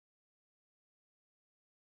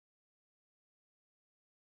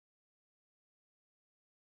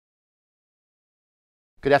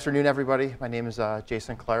Good afternoon, everybody. My name is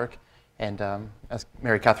Jason Clark, and as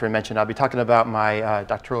Mary Catherine mentioned, I'll be talking about my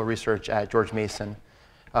doctoral research at George Mason.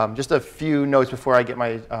 Just a few notes before I get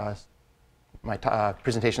my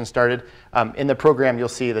presentation started. In the program, you'll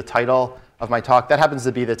see the title of my talk. That happens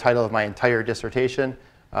to be the title of my entire dissertation.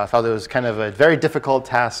 I felt it was kind of a very difficult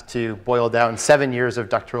task to boil down 7 years of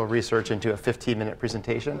doctoral research into a 15-minute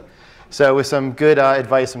presentation. So with some good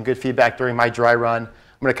advice, some good feedback during my dry run,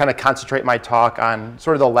 I'm going to kind of concentrate my talk on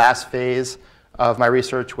sort of the last phase of my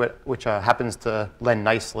research, which happens to lend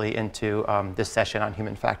nicely into this session on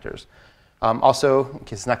human factors. Also, in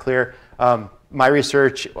case it's not clear, my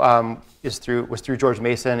research was through George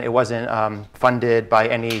Mason. It wasn't funded by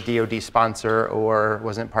any DoD sponsor or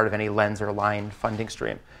wasn't part of any lens or line funding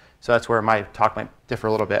stream. So that's where my talk might differ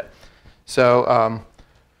a little bit. So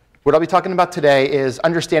what I'll be talking about today is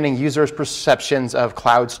understanding users' perceptions of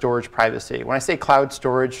cloud storage privacy. When I say cloud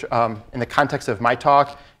storage, in the context of my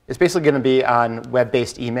talk, it's basically going to be on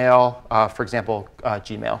web-based email, for example,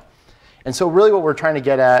 Gmail. And so really what we're trying to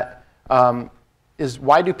get at is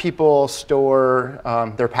why do people store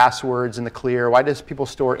their passwords in the clear? Why does people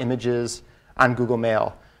store images on Google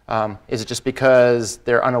Mail? Is it just because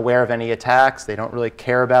they're unaware of any attacks? They don't really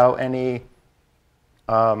care about any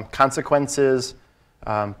consequences?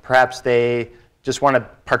 Perhaps they just want to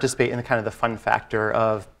participate in the kind of the fun factor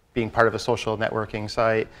of being part of a social networking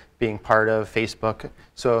site, being part of Facebook.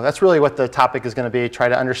 So that's really what the topic is going to be, try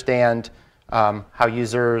to understand how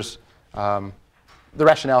users, the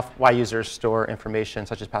rationale why users store information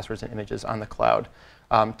such as passwords and images on the cloud.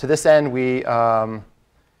 To this end, we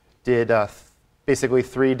did basically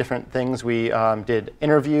 3 different things. We did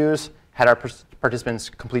interviews, had our participants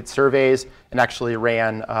complete surveys, and actually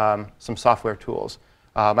ran some software tools.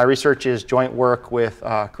 My research is joint work with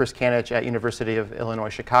Chris Kanich at University of Illinois,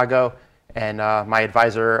 Chicago, and my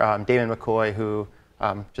advisor, Damon McCoy, who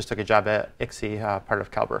just took a job at ICSI, part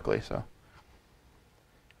of Cal Berkeley. So,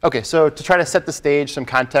 okay, so to try to set the stage, some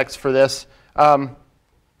context for this,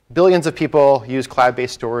 billions of people use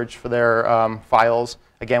cloud-based storage for their files.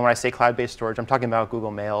 Again, when I say cloud-based storage, I'm talking about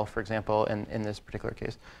Google Mail, for example, in this particular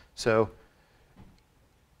case. So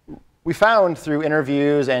we found through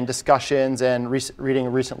interviews and discussions and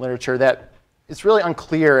reading recent literature that it's really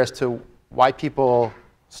unclear as to why people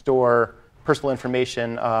store personal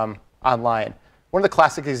information online. One of the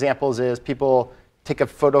classic examples is people take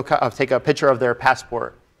a picture of their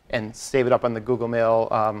passport and save it up on the Google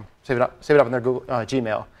Mail, save it up on their Google,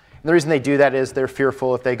 Gmail. And the reason they do that is they're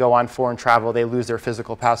fearful if they go on foreign travel, they lose their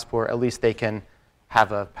physical passport. At least they can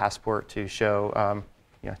have a passport to show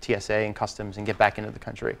TSA and customs and get back into the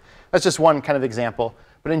country. That's just one kind of example.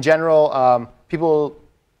 But in general, people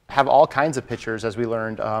have all kinds of pictures, as we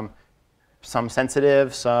learned. Some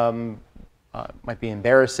sensitive, some might be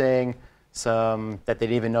embarrassing, some that they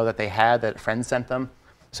didn't even know that they had, that friends sent them.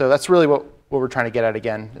 So that's really what we're trying to get at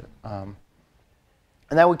again. And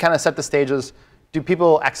then we kind of set the stages. Do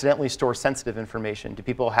people accidentally store sensitive information? Do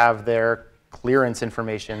people have their clearance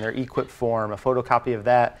information, their eQuip form, a photocopy of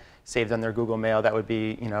that, saved on their Google Mail that would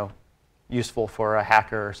be, useful for a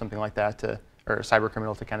hacker or something like that, or a cyber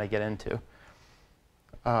criminal to kind of get into.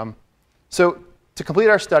 So to complete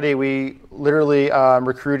our study, we literally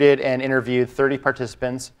recruited and interviewed 30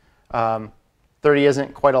 participants. 30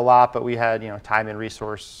 isn't quite a lot, but we had time and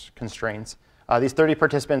resource constraints. These 30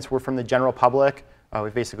 participants were from the general public.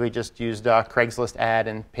 We basically just used a Craigslist ad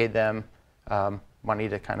and paid them money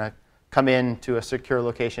to kind of come in to a secure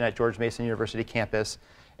location at George Mason University campus.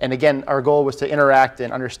 And again, our goal was to interact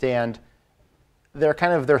and understand their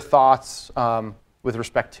thoughts with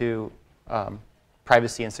respect to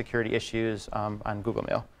privacy and security issues on Google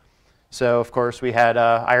Mail. So of course, we had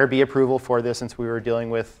IRB approval for this since we were dealing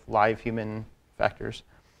with live human factors.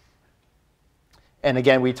 And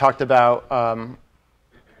again, we talked about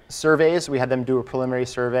surveys. We had them do a preliminary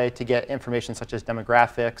survey to get information such as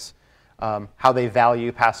demographics, how they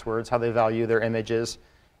value passwords, how they value their images.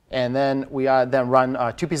 And then we then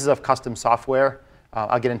run 2 pieces of custom software.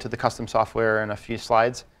 I'll get into the custom software in a few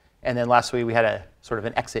slides. And then lastly, we had a sort of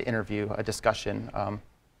an exit interview, a discussion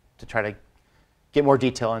to try to get more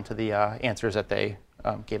detail into the answers that they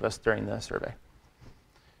gave us during the survey.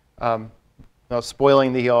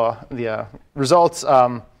 Spoiling the results,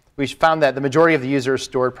 we found that the majority of the users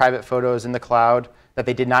stored private photos in the cloud that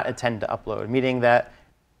they did not intend to upload, meaning that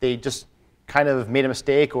they just kind of made a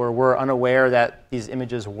mistake or were unaware that these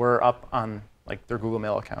images were up on their Google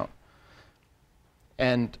Mail account.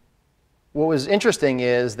 And what was interesting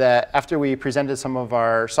is that after we presented some of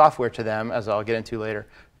our software to them, as I'll get into later,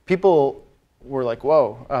 people were like,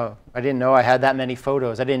 whoa, I didn't know I had that many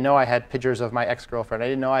photos. I didn't know I had pictures of my ex-girlfriend. I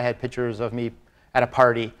didn't know I had pictures of me at a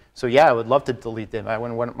party. So yeah, I would love to delete them. I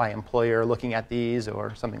wouldn't want my employer looking at these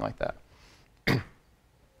or something like that.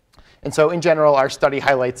 And so in general, our study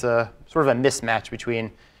highlights a sort of a mismatch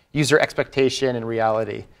between user expectation and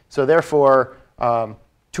reality. So therefore,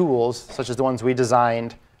 tools, such as the ones we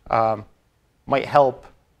designed, might help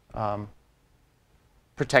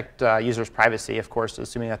protect users' privacy, of course,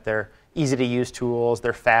 assuming that they're easy-to-use tools,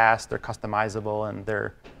 they're fast, they're customizable, and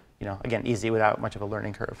they're, again, easy without much of a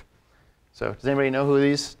learning curve. So does anybody know who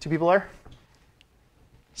these two people are?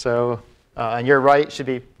 So on your right should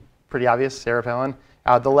be pretty obvious, Sarah Palin.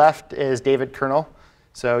 The left is David Kernel.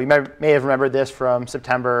 So you may have remembered this from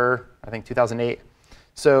September, I think, 2008.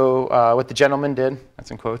 So what the gentleman did,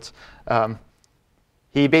 that's in quotes,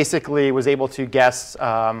 he basically was able to guess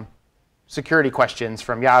security questions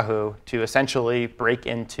from Yahoo to essentially break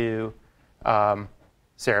into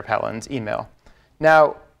Sarah Palin's email.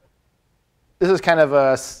 Now, this is kind of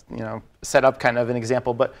a set up kind of an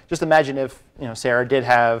example, but just imagine if Sarah did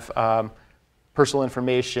have personal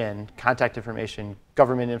information, contact information,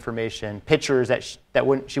 government information, pictures that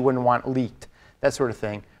she wouldn't want leaked, that sort of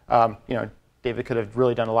thing. David could have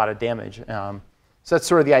really done a lot of damage. So that's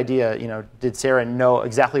sort of the idea. Did Sarah know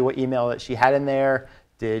exactly what email that she had in there?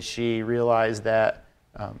 Did she realize that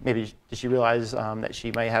did she realize that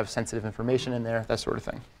she might have sensitive information in there? That sort of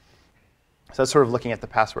thing. So that's sort of looking at the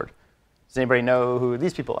password. Does anybody know who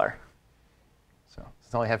these people are? So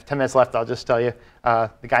since I only have 10 minutes left, I'll just tell you. The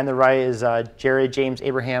guy on the right is Jared James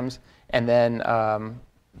Abrahams, and then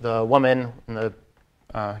the woman in the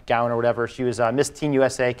gown or whatever, she was Miss Teen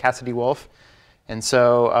USA Cassidy Wolf. And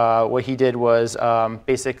so what he did was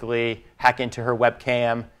basically hack into her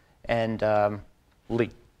webcam and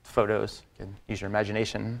leak photos. You can use your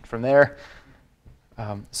imagination from there.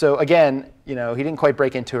 So again, he didn't quite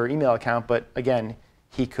break into her email account, but again,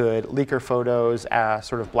 he could leak her photos,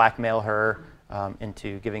 sort of blackmail her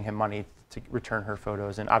into giving him money to return her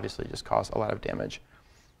photos, and obviously just cause a lot of damage.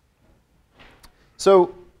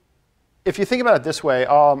 So if you think about it this way,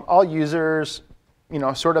 all users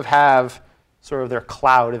sort of have sort of their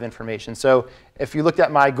cloud of information. So if you looked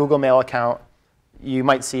at my Google Mail account, you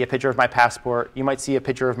might see a picture of my passport. You might see a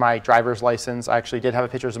picture of my driver's license. I actually did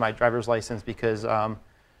have pictures of my driver's license because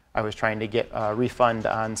I was trying to get a refund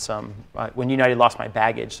on when United lost my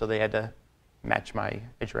baggage, so they had to match my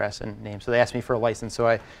address and name. So they asked me for a license, so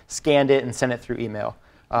I scanned it and sent it through email.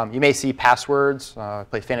 You may see passwords. I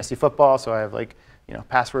play fantasy football, so I have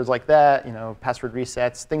passwords like that, password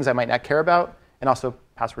resets, things I might not care about, and also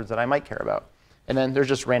passwords that I might care about. And then there's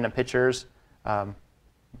just random pictures.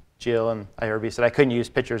 Jill and IRB said I couldn't use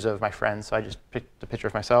pictures of my friends, so I just picked a picture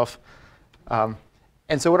of myself.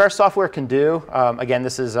 And so what our software can do, again,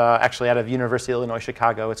 this is actually out of University of Illinois,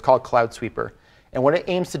 Chicago. It's called Cloud Sweeper. And what it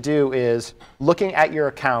aims to do is, looking at your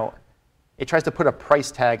account, it tries to put a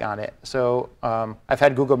price tag on it. So I've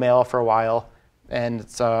had Google Mail for a while, and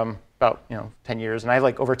it's about 10 years, and I have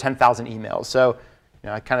over 10,000 emails. So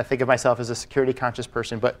I kind of think of myself as a security conscious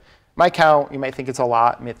person, but my account, you might think it's a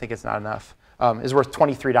lot, you might think it's not enough, is worth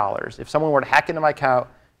 $23. If someone were to hack into my account,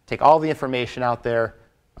 take all the information out there,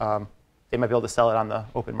 they might be able to sell it on the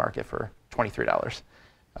open market for $23.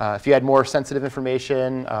 If you had more sensitive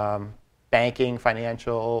information, banking,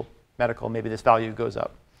 financial, medical, maybe this value goes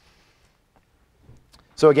up.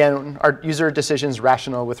 So again, are user decisions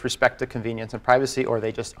rational with respect to convenience and privacy, or are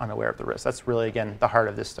they just unaware of the risk? That's really, again, the heart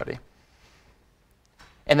of this study.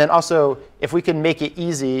 And then also, if we can make it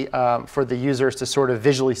easy for the users to sort of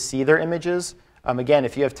visually see their images, again,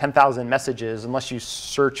 if you have 10,000 messages, unless you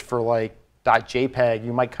search for .jpeg,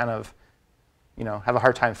 you might kind of have a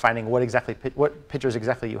hard time finding what pictures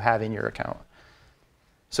exactly you have in your account.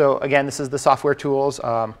 So again, this is the software tools.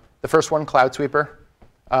 The first one, Cloud Sweeper.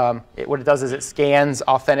 What it does is it scans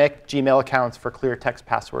authentic Gmail accounts for clear text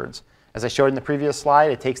passwords. As I showed in the previous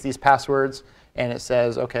slide, it takes these passwords and it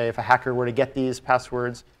says, OK, if a hacker were to get these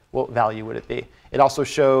passwords, what value would it be? It also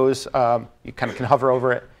shows, you kind of can hover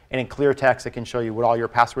over it, and in clear text, it can show you what all your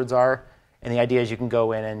passwords are. And the idea is you can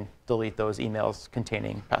go in and delete those emails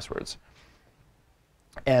containing passwords.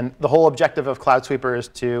 And the whole objective of Cloud Sweeper is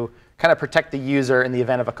to kind of protect the user in the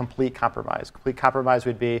event of a complete compromise. Complete compromise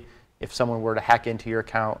would be if someone were to hack into your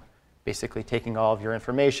account, basically taking all of your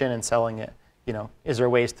information and selling it. Is there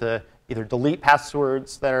ways to either delete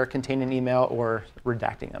passwords that are contained in email or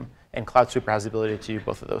redacting them? And Cloud Sweeper has the ability to do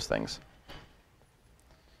both of those things.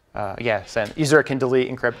 Yes, and user can delete,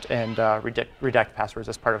 encrypt, and redact passwords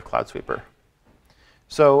as part of Cloud Sweeper.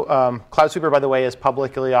 So Cloud Sweeper, by the way, is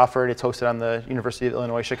publicly offered. It's hosted on the University of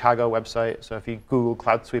Illinois Chicago website. So if you Google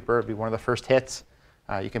Cloud Sweeper, it'll be one of the first hits.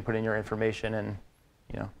 You can put in your information and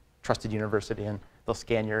trusted university, and they'll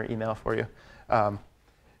scan your email for you.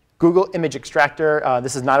 Google Image Extractor,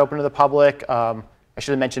 this is not open to the public. I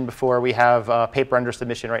should have mentioned before, we have a paper under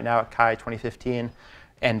submission right now at CHI 2015.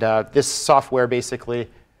 And this software basically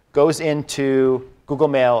goes into Google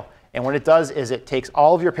Mail. And what it does is it takes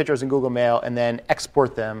all of your pictures in Google Mail and then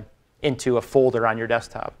export them into a folder on your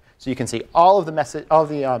desktop. So you can see all of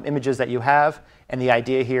the images that you have. And the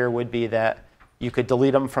idea here would be that you could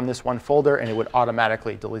delete them from this one folder, and it would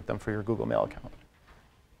automatically delete them for your Google Mail account.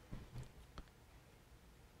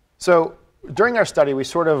 So during our study, we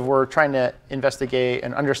sort of were trying to investigate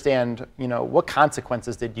and understand, what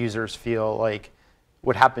consequences did users feel like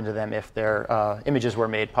would happen to them if their images were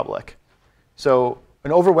made public. So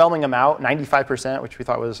an overwhelming amount, 95%, which we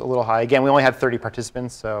thought was a little high. Again, we only had 30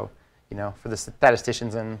 participants, so for the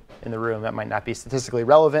statisticians in the room, that might not be statistically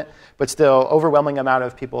relevant. But still, overwhelming amount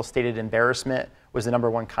of people stated embarrassment was the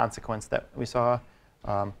 #1 consequence that we saw.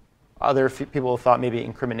 Other people thought maybe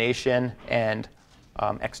incrimination and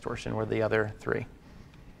extortion were the other 3.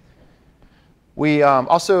 We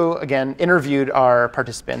also, again, interviewed our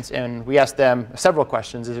participants, and we asked them several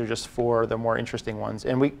questions. These are just 4 of the more interesting ones.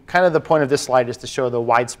 And the point of this slide is to show the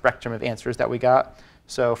wide spectrum of answers that we got.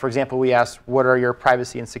 So for example, we asked, what are your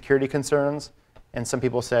privacy and security concerns? And some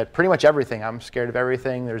people said, pretty much everything. I'm scared of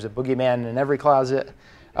everything. There's a boogeyman in every closet.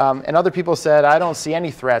 And other people said, I don't see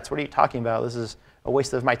any threats. What are you talking about? This is a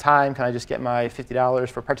waste of my time. Can I just get my $50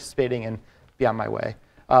 for participating and be on my way?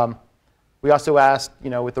 We also asked,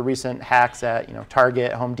 with the recent hacks at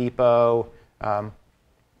Target, Home Depot,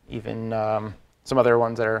 even some other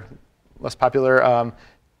ones that are less popular,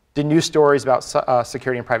 did news stories about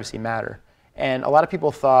security and privacy matter? And a lot of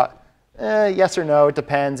people thought, yes or no, it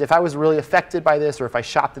depends. If I was really affected by this, or if I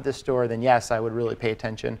shopped at this store, then yes, I would really pay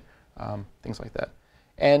attention, things like that.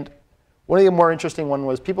 And one of the more interesting one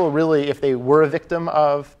was people really, if they were a victim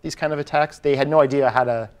of these kind of attacks, they had no idea how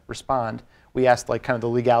to respond. We asked kind of the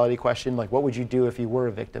legality question, what would you do if you were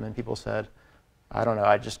a victim? And people said, I don't know,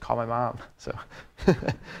 I'd just call my mom. So,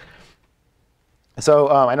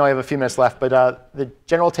 I know I have a few minutes left, but the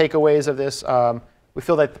general takeaways of this, we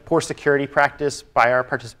feel that the poor security practice by our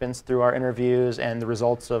participants through our interviews and the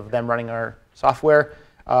results of them running our software,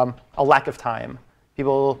 a lack of time.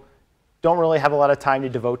 People don't really have a lot of time to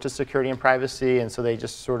devote to security and privacy, and so they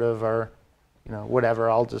just sort of are, whatever,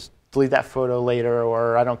 I'll just delete that photo later,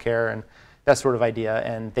 or I don't care, and that sort of idea,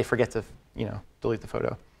 and they forget to, delete the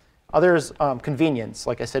photo. Others, convenience.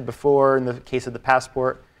 Like I said before, in the case of the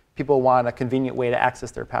passport, people want a convenient way to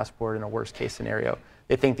access their passport in a worst case scenario.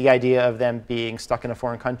 They think the idea of them being stuck in a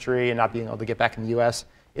foreign country and not being able to get back in the US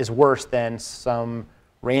is worse than some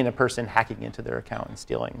random person hacking into their account and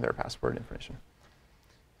stealing their passport information.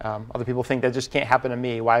 Other people think that just can't happen to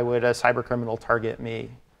me. Why would a cyber criminal target me?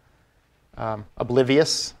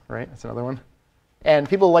 Oblivious, right? That's another one. And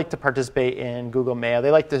people like to participate in Google Mail.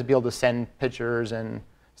 They like to be able to send pictures and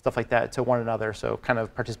stuff like that to one another, so kind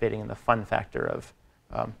of participating in the fun factor of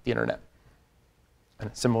the internet.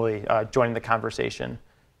 And similarly, joining the conversation,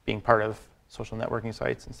 being part of social networking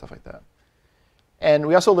sites and stuff like that. And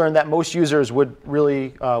we also learned that most users would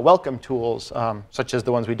really welcome tools such as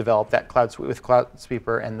the ones we developed with Cloud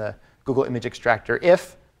Sweeper and the Google Image Extractor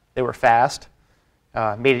if they were fast,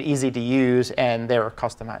 made it easy to use, and they were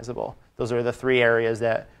customizable. Those are the 3 areas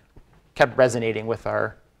that kept resonating with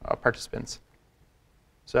our participants.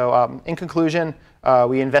 So in conclusion,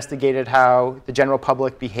 we investigated how the general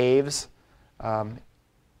public behaves.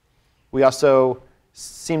 We also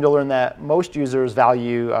seem to learn that most users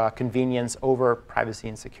value convenience over privacy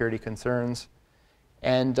and security concerns.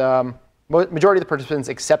 And majority of the participants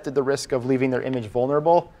accepted the risk of leaving their image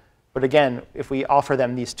vulnerable. But again, if we offer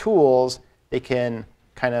them these tools, they can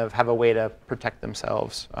kind of have a way to protect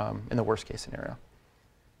themselves in the worst case scenario.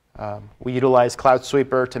 We utilize Cloud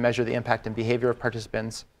Sweeper to measure the impact and behavior of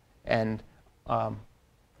participants. And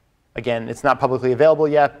again, it's not publicly available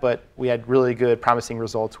yet, but we had really good, promising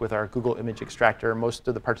results with our Google Image Extractor. Most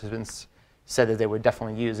of the participants said that they would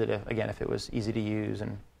definitely use it, if it was easy to use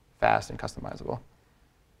and fast and customizable.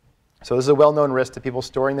 So this is a well-known risk to people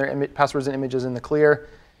storing their passwords and images in the clear.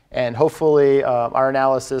 And hopefully, our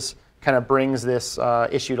analysis kind of brings this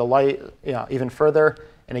issue to light even further.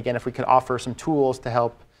 And again, if we could offer some tools to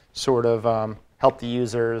help sort of help the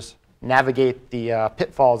users navigate the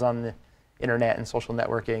pitfalls on the internet and social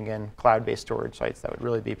networking and cloud-based storage sites, that would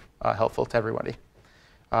really be helpful to everybody.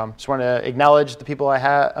 Just want to acknowledge the people I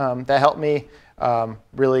had that helped me.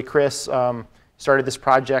 Really, Chris started this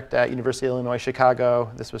project at University of Illinois,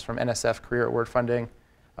 Chicago. This was from NSF Career Award funding.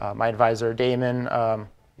 My advisor, Damon,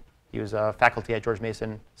 he was a faculty at George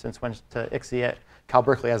Mason, since went to ICSI at Cal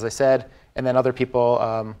Berkeley, as I said. And then other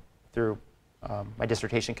people through my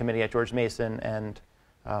dissertation committee at George Mason and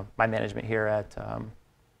my management here at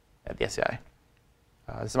the SCI.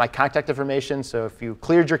 This is my contact information, so if you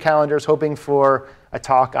cleared your calendars hoping for a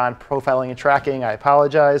talk on profiling and tracking, I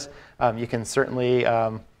apologize. You can certainly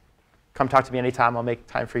come talk to me anytime. I'll make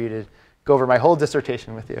time for you to go over my whole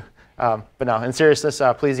dissertation with you. But no, in seriousness,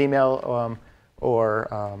 please email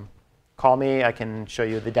or call me. I can show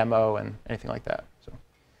you the demo and anything like that. So,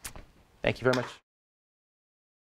 thank you very much.